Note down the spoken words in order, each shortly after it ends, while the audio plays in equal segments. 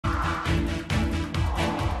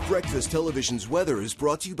Breakfast Television's weather is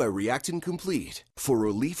brought to you by Reactin Complete. For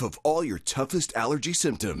relief of all your toughest allergy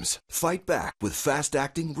symptoms, fight back with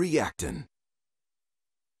fast-acting Reactin.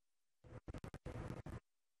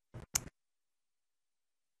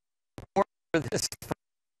 This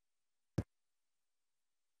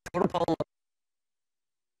total pollen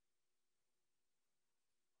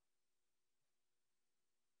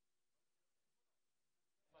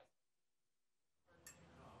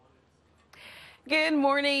Good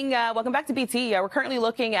morning. Welcome back to BT. We're currently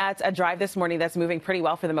looking at a drive this morning that's moving pretty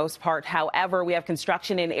well for the most part. However, we have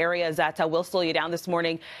construction in areas that will slow you down this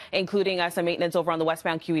morning, including some maintenance over on the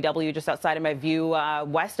westbound QEW just outside of my view,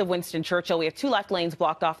 west of Winston Churchill. We have two left lanes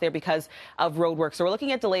blocked off there because of road work. So we're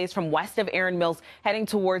looking at delays from west of Erin Mills heading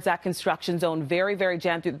towards that construction zone. Very, very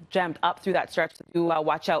jammed up through that stretch. To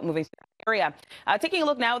watch out moving through that area. Taking a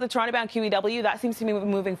look now at the Toronto-bound QEW, that seems to be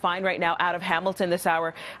moving fine right now out of Hamilton this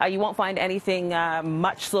hour. You won't find anything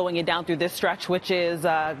much slowing you down through this stretch, which is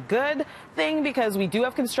a good thing because we do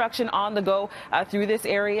have construction on the go through this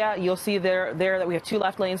area. You'll see there that we have two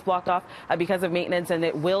left lanes blocked off because of maintenance, and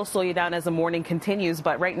it will slow you down as the morning continues.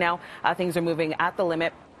 But right now, things are moving at the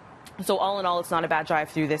limit. So all in all, it's not a bad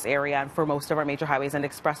drive through this area for most of our major highways and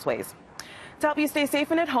expressways. To help you stay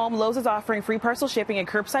safe and at home, Lowe's is offering free parcel shipping and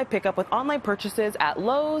curbside pickup with online purchases at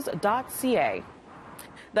lowes.ca.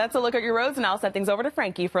 That's a look at your roads, and I'll send things over to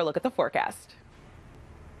Frankie for a look at the forecast.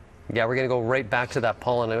 Yeah, we're going to go right back to that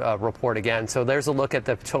pollen report again. So there's a look at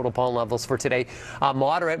the total pollen levels for today.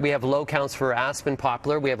 Moderate, we have low counts for aspen,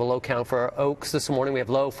 poplar. We have a low count for oaks this morning. We have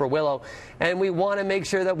low for willow. And we want to make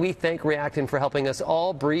sure that we thank Reactin for helping us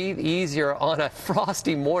all breathe easier on a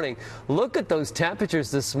frosty morning. Look at those temperatures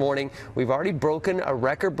this morning. We've already broken a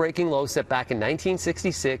record-breaking low set back in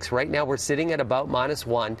 1966. Right now we're sitting at about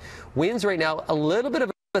 -1. Winds right now a little bit of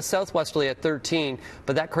a southwesterly at 13,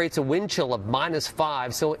 but that creates a wind chill of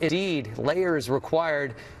 -5. So indeed, layers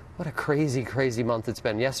required. What a crazy, crazy month it's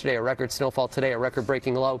been. Yesterday, a record snowfall. Today, a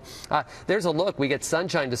record-breaking low. There's a look. We get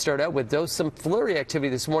sunshine to start out with. Those some flurry activity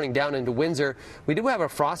this morning down into Windsor. We do have a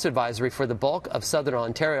frost advisory for the bulk of southern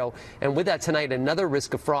Ontario. And with that tonight, another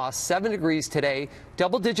risk of frost. 7 degrees today.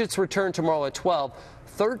 Double digits return tomorrow at 12.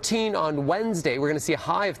 13 on Wednesday. We're going to see a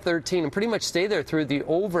high of 13 and pretty much stay there through the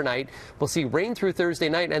overnight. We'll see rain through Thursday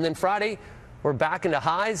night. And then Friday, we're back into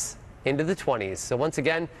highs into the 20s. So once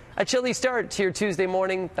again, a chilly start to your Tuesday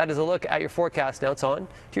morning. That is a look at your forecast. Now it's on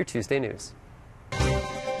to your Tuesday news.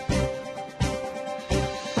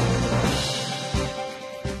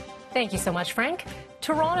 Thank you so much, Frank.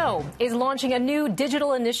 Toronto is launching a new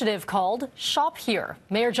digital initiative called Shop Here.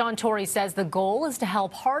 Mayor John Tory says the goal is to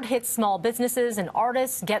help hard-hit small businesses and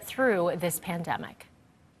artists get through this pandemic.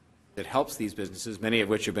 It helps these businesses, many of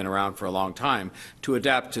which have been around for a long time, to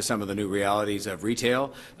adapt to some of the new realities of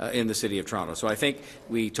retail in the City of Toronto. So I think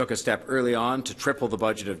we took a step early on to triple the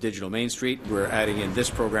budget of Digital Main Street. We're adding in this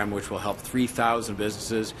program, which will help 3,000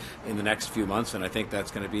 businesses in the next few months, and I think that's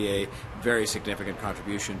going to be a very significant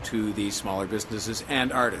contribution to these smaller businesses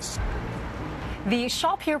and artists. The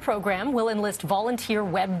Shop Here program will enlist volunteer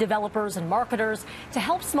web developers and marketers to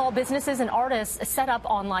help small businesses and artists set up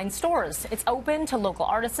online stores. It's open to local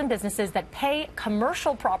artists and businesses that pay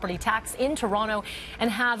commercial property tax in Toronto and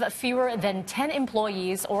have fewer than 10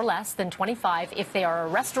 employees or less than 25 if they are a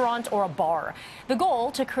restaurant or a bar. The goal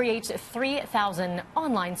to create 3,000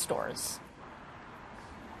 online stores.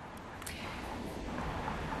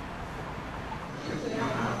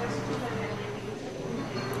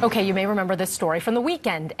 Okay, you may remember this story from the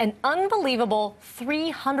weekend. An unbelievable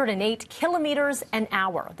 308 kilometers an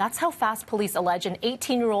hour. That's how fast police allege an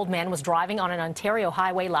 18-year-old man was driving on an Ontario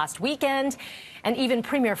highway last weekend. And even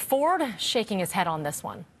Premier Ford shaking his head on this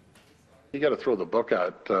one. You got to throw the book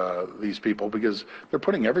at these people because they're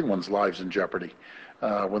putting everyone's lives in jeopardy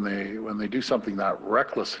when they do something that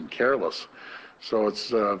reckless and careless. So it's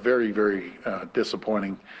very, very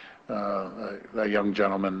disappointing. That young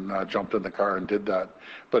gentleman jumped in the car and did that.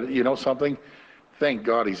 But you know something? Thank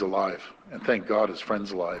God he's alive, and thank God his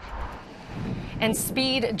friend's alive. And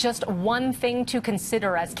speed, just one thing to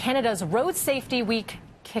consider as Canada's Road Safety Week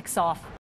kicks off.